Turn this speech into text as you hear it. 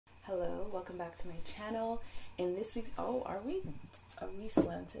Hello, welcome back to my channel. In this week's, are we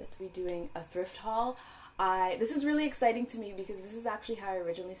slanted? We're doing a thrift haul. This is really exciting to me because this is actually how I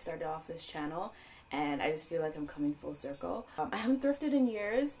originally started off this channel, and I just feel like I'm coming full circle. I haven't thrifted in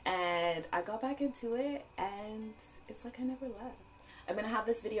years, and I got back into it, and it's like I never left. I'm gonna have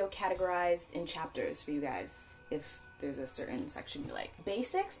this video categorized in chapters for you guys if there's a certain section you like.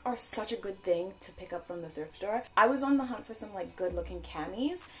 Basics are such a good thing to pick up from the thrift store. I was on the hunt for some like good looking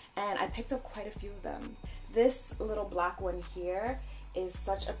camis, and I picked up quite a few of them. This little black one here is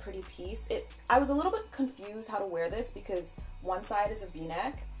such a pretty piece. I was a little bit confused how to wear this because one side is a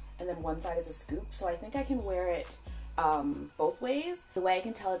v-neck and then one side is a scoop, so I think I can wear it both ways. The way I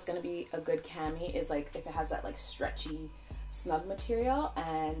can tell it's gonna be a good cami is like if it has that like stretchy snug material,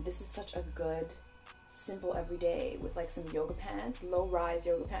 and this is such a good simple everyday with like some yoga pants, low-rise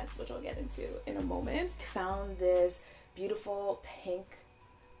yoga pants, which I'll get into in a moment. Found this beautiful pink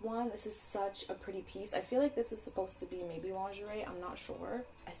one. This is such a pretty piece. I feel like this is supposed to be maybe lingerie, I'm not sure.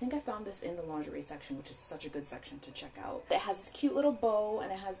 I think I found this in the lingerie section, which is such a good section to check out. It has this cute little bow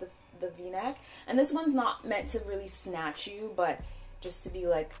and it has the v-neck, and this one's not meant to really snatch you, but just to be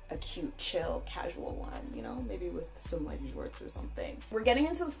like a cute, chill, casual one, you know, maybe with some like shorts or something. We're getting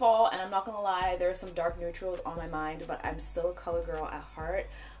into the fall, and I'm not gonna lie, there are some dark neutrals on my mind, but I'm still a color girl at heart.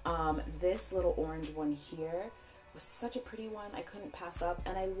 This little orange one here was such a pretty one, I couldn't pass up,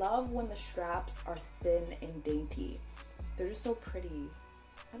 and I love when the straps are thin and dainty. They're just so pretty.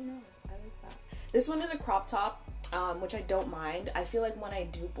 I don't know, I like that. This one is a crop top, which I don't mind. I feel like when I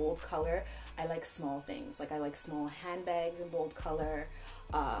do bold color, I like small things. Like I like small handbags in bold color,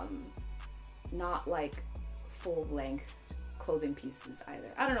 not like full length clothing pieces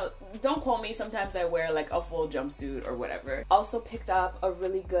either. I don't know, don't quote me, sometimes I wear like a full jumpsuit or whatever. Also picked up a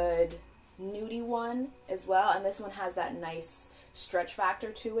really good nudie one as well, and this one has that nice stretch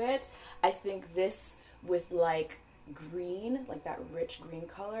factor to it. I think this with like green, like that rich green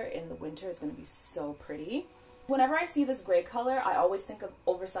color in the winter is going to be so pretty. Whenever I see this gray color, I always think of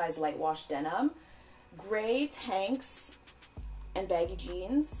oversized light wash denim. Gray tanks and baggy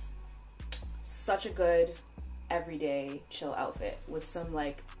jeans, such a good everyday chill outfit with some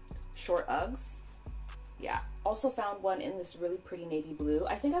like short Uggs. Yeah. Also found one in this really pretty navy blue.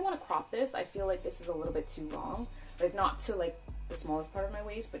 I think I want to crop this. I feel like this is a little bit too long, like not to like the smallest part of my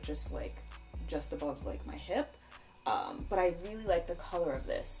waist, but just like just above like my hip. But I really like the color of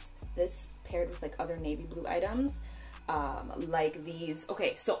this. This paired with like other navy blue items, like these.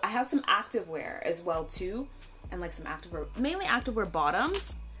 Okay, so I have some activewear as well too, and like some activewear, mainly activewear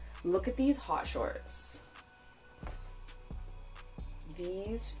bottoms. Look at these hot shorts.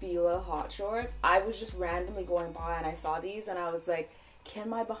 These Fila hot shorts. I was just randomly going by and I saw these and I was like, can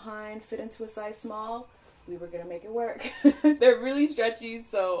my behind fit into a size small? We were gonna make it work. They're really stretchy,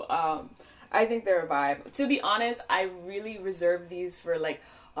 so I think they're a vibe. To be honest, I really reserve these for like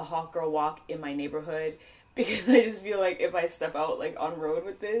a hot girl walk in my neighborhood, because I just feel like if I step out like on road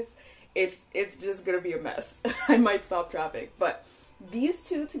with this, it's just gonna be a mess. I might stop traffic, but these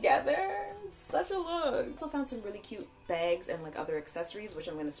two together, such a look. Also found some really cute bags and like other accessories, which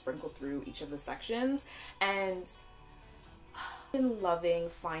I'm gonna sprinkle through each of the sections. And I've been loving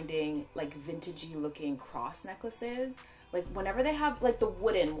finding like vintagey looking cross necklaces. Like whenever they have like the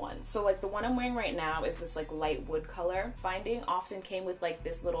wooden ones, so like the one I'm wearing right now is this like light wood color. Finding often came with like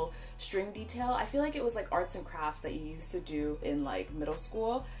this little string detail. I feel like it was like arts and crafts that you used to do in like middle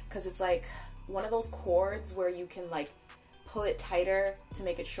school, because it's like one of those cords where you can like pull it tighter to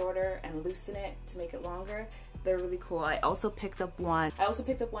make it shorter and loosen it to make it longer. They're really cool. I also picked up one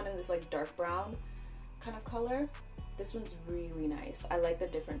in this like dark brown kind of color. This one's really nice. I like the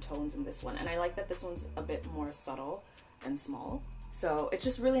different tones in this one, and I like that this one's a bit more subtle and small. So it's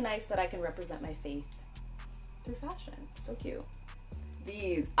just really nice that I can represent my faith through fashion. So cute.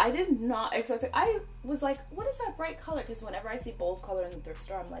 These, I did not expect it. I was like, what is that bright color? Because whenever I see bold color in the thrift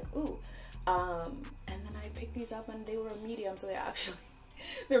store, I'm like, ooh. And then I picked these up and they were medium, so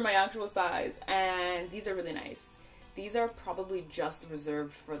they're my actual size. And these are really nice. These are probably just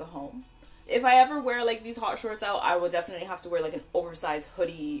reserved for the home. If I ever wear like these hot shorts out, I will definitely have to wear like an oversized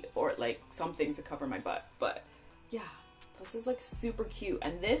hoodie or like something to cover my butt. But yeah, this is like super cute.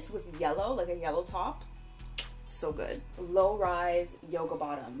 And this with yellow, like a yellow top, so good. Low rise yoga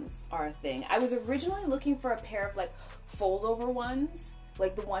bottoms are a thing. I was originally looking for a pair of like fold over ones,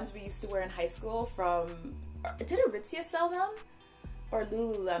 like the ones we used to wear in high school from, did Aritzia sell them? Or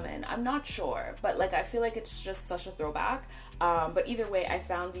Lululemon, I'm not sure, but like I feel like it's just such a throwback. But either way, I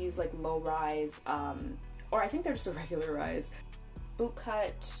found these like low rise, or I think they're just a regular rise, boot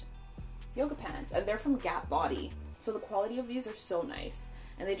cut yoga pants, and they're from Gap Body. So the quality of these are so nice.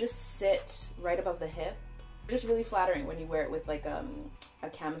 and they just sit right above the hip. Just really flattering when you wear it with like a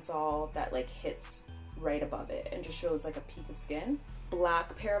camisole that like hits right above it and just shows like a peak of skin.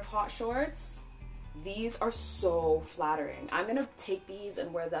 Black pair of hot shorts. These are so flattering. I'm gonna take these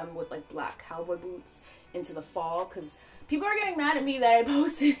and wear them with like black cowboy boots into the fall, because people are getting mad at me that I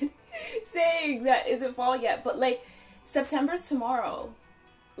posted saying that isn't fall yet, but like September's tomorrow.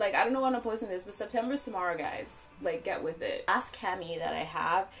 Like, I don't know when I'm posting this, but September's tomorrow, guys. Like, get with it. Last cami that I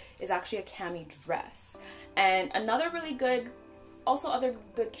have is actually a cami dress. And another really good, also other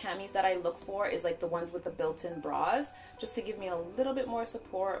good camis that I look for is like the ones with the built-in bras, just to give me a little bit more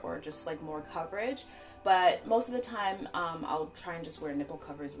support or just like more coverage. But most of the time, I'll try and just wear nipple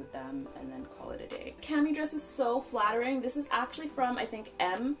covers with them and then call it a day. Cami dress is so flattering. This is actually from, I think,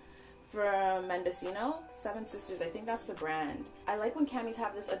 from Mendocino, Seven Sisters, I think that's the brand. I like when camis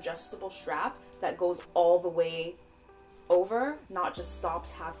have this adjustable strap that goes all the way over, not just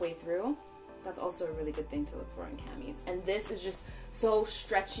stops halfway through. That's also a really good thing to look for in camis. And this is just so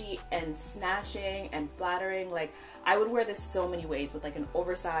stretchy and snatching and flattering. Like, I would wear this so many ways with like an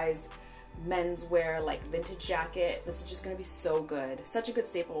oversized menswear like vintage jacket. This is just gonna be so good. Such a good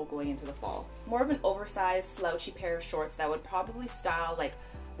staple going into the fall. More of an oversized slouchy pair of shorts that would probably style like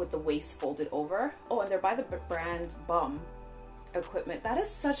with the waist folded over. Oh, and they're by the brand Bum Equipment. That is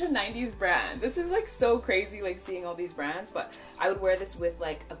such a 90s brand. This is like so crazy, like seeing all these brands, but I would wear this with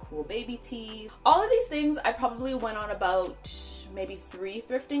like a cool baby tee. All of these things I probably went on about maybe 3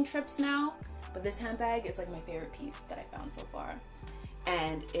 thrifting trips now, but this handbag is like my favorite piece that I found so far.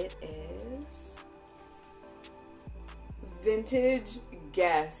 And it is vintage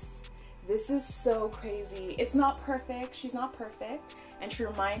Guess. This is so crazy. It's not perfect. She's not perfect. And she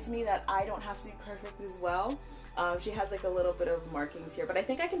reminds me that I don't have to be perfect as well. She has like a little bit of markings here, but I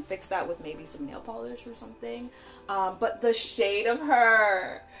think I can fix that with maybe some nail polish or something. But the shade of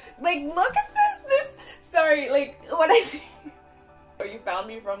her, like, look at this. Sorry, like, when I see, or you found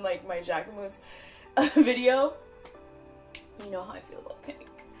me from like my Jacquemus video, you know how I feel about pink.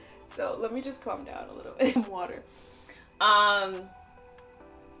 So let me just calm down a little bit. Water.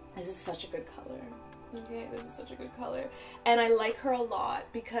 This is such a good color. Okay, this is such a good color. And I like her a lot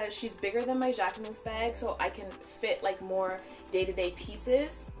because she's bigger than my Jacquemus bag, so I can fit like more day-to-day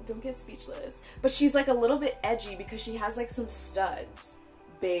pieces. Don't get speechless. But she's like a little bit edgy because she has like some studs.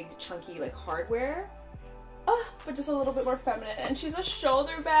 Big, chunky like hardware. But just a little bit more feminine. And she's a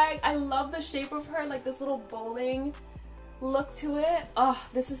shoulder bag. I love the shape of her, like this little bowling look to it.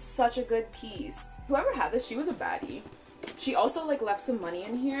 This is such a good piece. Whoever had this, she was a baddie. She also like left some money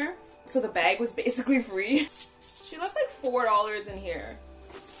in here, so the bag was basically free. She left like $4 in here,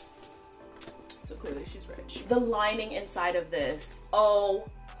 so clearly she's rich. The lining inside of this, oh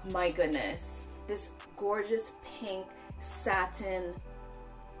my goodness, this gorgeous pink satin.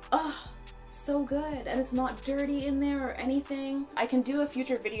 So good, and it's not dirty in there or anything. I can do a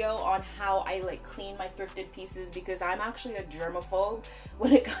future video on how I like clean my thrifted pieces because I'm actually a germaphobe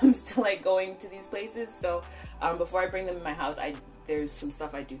when it comes to like going to these places. So before I bring them in my house, there's some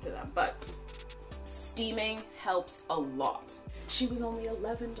stuff I do to them, but steaming helps a lot. She was only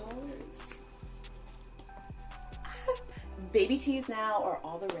 $11. Baby tees now are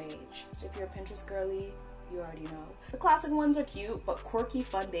all the rage. If you're a Pinterest girly, you already know. The classic ones are cute, but quirky,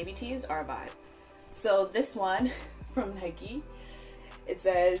 fun baby tees are a vibe. So this one from Nike, it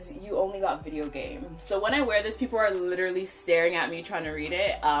says, "You only got video game." So when I wear this, people are literally staring at me trying to read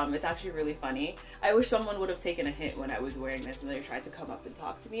it. It's actually really funny. I wish someone would have taken a hint when I was wearing this and they tried to come up and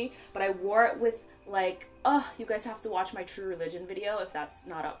talk to me. But I wore it with like, you guys have to watch my True Religion video if that's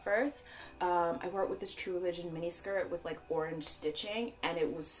not up first. I wore it with this True Religion mini skirt with like orange stitching, and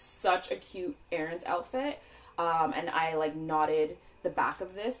it was such a cute errands outfit. And I like knotted the back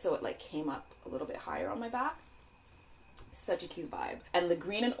of this so it like came up a little bit higher on my back. Such a cute vibe. And the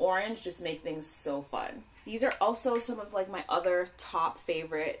green and orange just make things so fun. These are also some of like my other top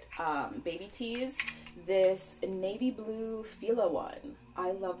favorite baby tees. This navy blue Fila one.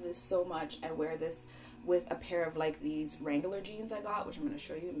 I love this so much. I wear this with a pair of like these Wrangler jeans I got, which I'm going to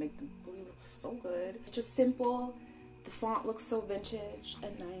show you and make the booty look so good. It's just simple. The font looks so vintage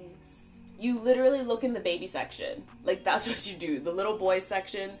and nice. You literally look in the baby section. Like, that's what you do. The little boy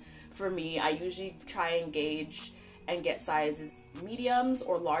section, for me, I usually try and gauge and get sizes mediums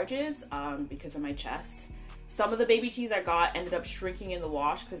or larges because of my chest. Some of the baby tees I got ended up shrinking in the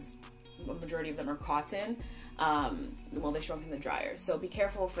wash because the majority of them are cotton. Well, they shrunk in the dryer. So be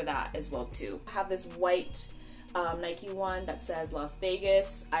careful for that as well too. I have this white Nike one that says Las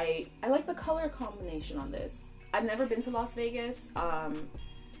Vegas. I like the color combination on this. I've never been to Las Vegas.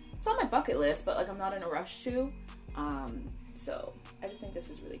 It's on my bucket list, but like I'm not in a rush to. So I just think this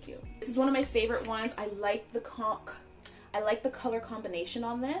is really cute. This is one of my favorite ones. I like the color combination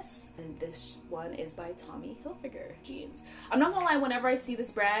on this. And this one is by Tommy Hilfiger jeans. I'm not gonna lie, whenever I see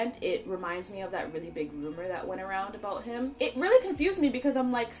this brand, it reminds me of that really big rumor that went around about him. It really confused me because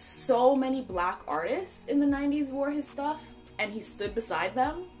I'm like, so many black artists in the 90s wore his stuff and he stood beside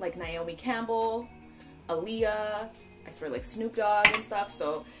them, like Naomi Campbell, Aaliyah, I swear, like Snoop Dogg and stuff.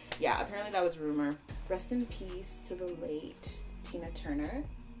 So yeah, apparently that was a rumor. Rest in peace to the late Tina Turner.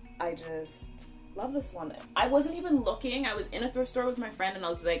 I just love this one. I wasn't even looking. I was in a thrift store with my friend and I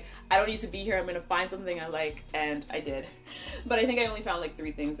was like, I don't need to be here. I'm gonna find something I like, and I did. But I think I only found like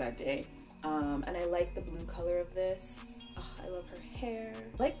 3 things that day. And I like the blue color of this. Oh, I love her hair.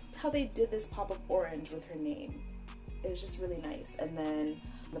 I like how they did this pop of orange with her name. It was just really nice. And then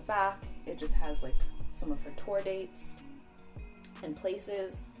on the back, it just has like some of her tour dates and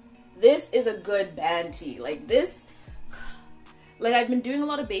places. This is a good band tee. Like this, like I've been doing a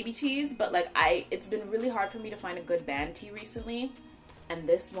lot of baby tees, but like it's been really hard for me to find a good band tee recently, and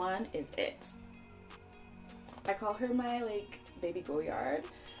this one is it. I call her my like baby Goyard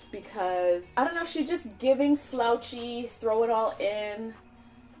because I don't know, she's just giving slouchy, throw it all in.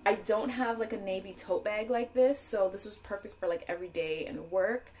 I don't have like a navy tote bag like this, so this was perfect for like every day and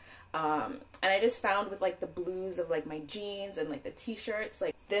work. And I just found with like the blues of like my jeans and like the t-shirts,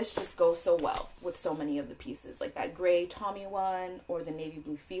 like this just goes so well with so many of the pieces, like that gray Tommy one or the navy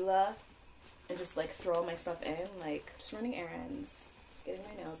blue Fila, and just like throw my stuff in, like just running errands, just getting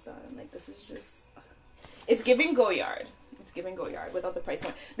my nails done. Like this is just, it's giving Goyard. It's giving Goyard without the price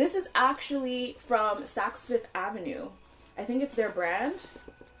point. This is actually from Saks Fifth Avenue. I think it's their brand.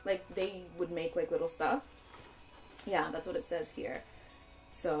 Like they would make like little stuff. Yeah, that's what it says here.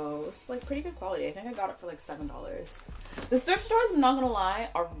 So it's like pretty good quality. I think I got it for like $7. The thrift stores, I'm not gonna lie,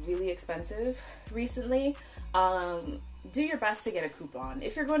 are really expensive recently. Do your best to get a coupon.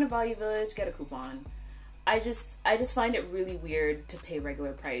 If you're going to Value Village, get a coupon. I just find it really weird to pay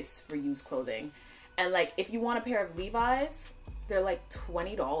regular price for used clothing. And like if you want a pair of Levi's, they're like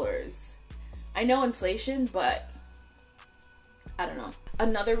 $20. I know inflation, but I don't know.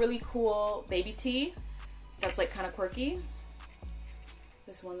 Another really cool baby tee that's like kind of quirky.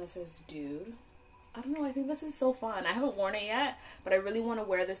 This one that says dude. I don't know, I think this is so fun. I haven't worn it yet, but I really want to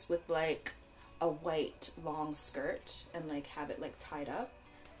wear this with like a white long skirt and like have it like tied up.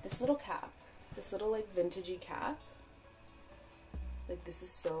 This little cap, this little like vintagey cap. Like this is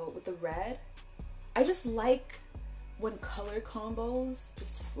so, with the red. I just like when color combos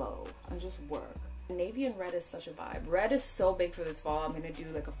just flow and just work. Navy and red is such a vibe. Red is so big for this fall. I'm gonna do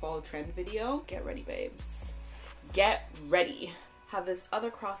like a fall trend video. Get ready, babes. Get ready. Have this other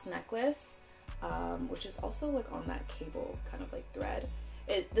cross necklace, which is also like on that cable kind of like thread.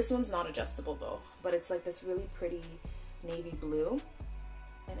 This one's not adjustable though, but it's like this really pretty navy blue,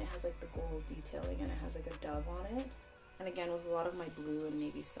 and it has like the gold detailing, and it has like a dove on it. And again, with a lot of my blue and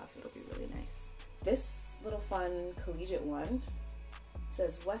navy stuff, it'll be really nice. This little fun collegiate one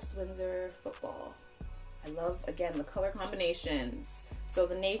says West Windsor football. I love, again, the color combinations. So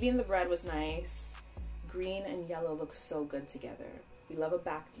the navy and the red was nice. Green and yellow look so good together. We love a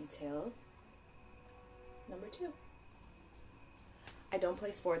back detail. Number 2. I don't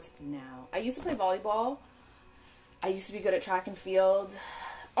play sports now. I used to play volleyball. I used to be good at track and field.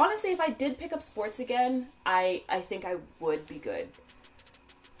 Honestly, if I did pick up sports again, I think I would be good.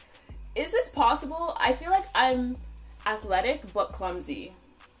 Is this possible? I feel like I'm athletic but clumsy.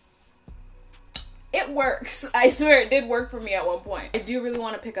 It works. I swear it did work for me at one point. I do really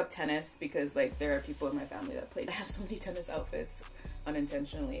want to pick up tennis because like there are people in my family that play. I have so many tennis outfits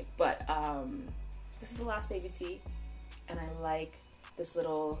unintentionally. But this is the last baby tee, and I like this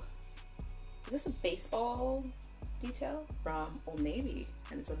little, is this a baseball detail from Old Navy,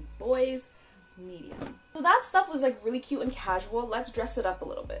 and it's a boys medium. So that stuff was like really cute and casual. Let's dress it up a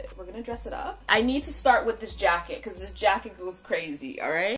little bit. We're gonna dress it up. I need to start with this jacket because this jacket goes crazy, all right?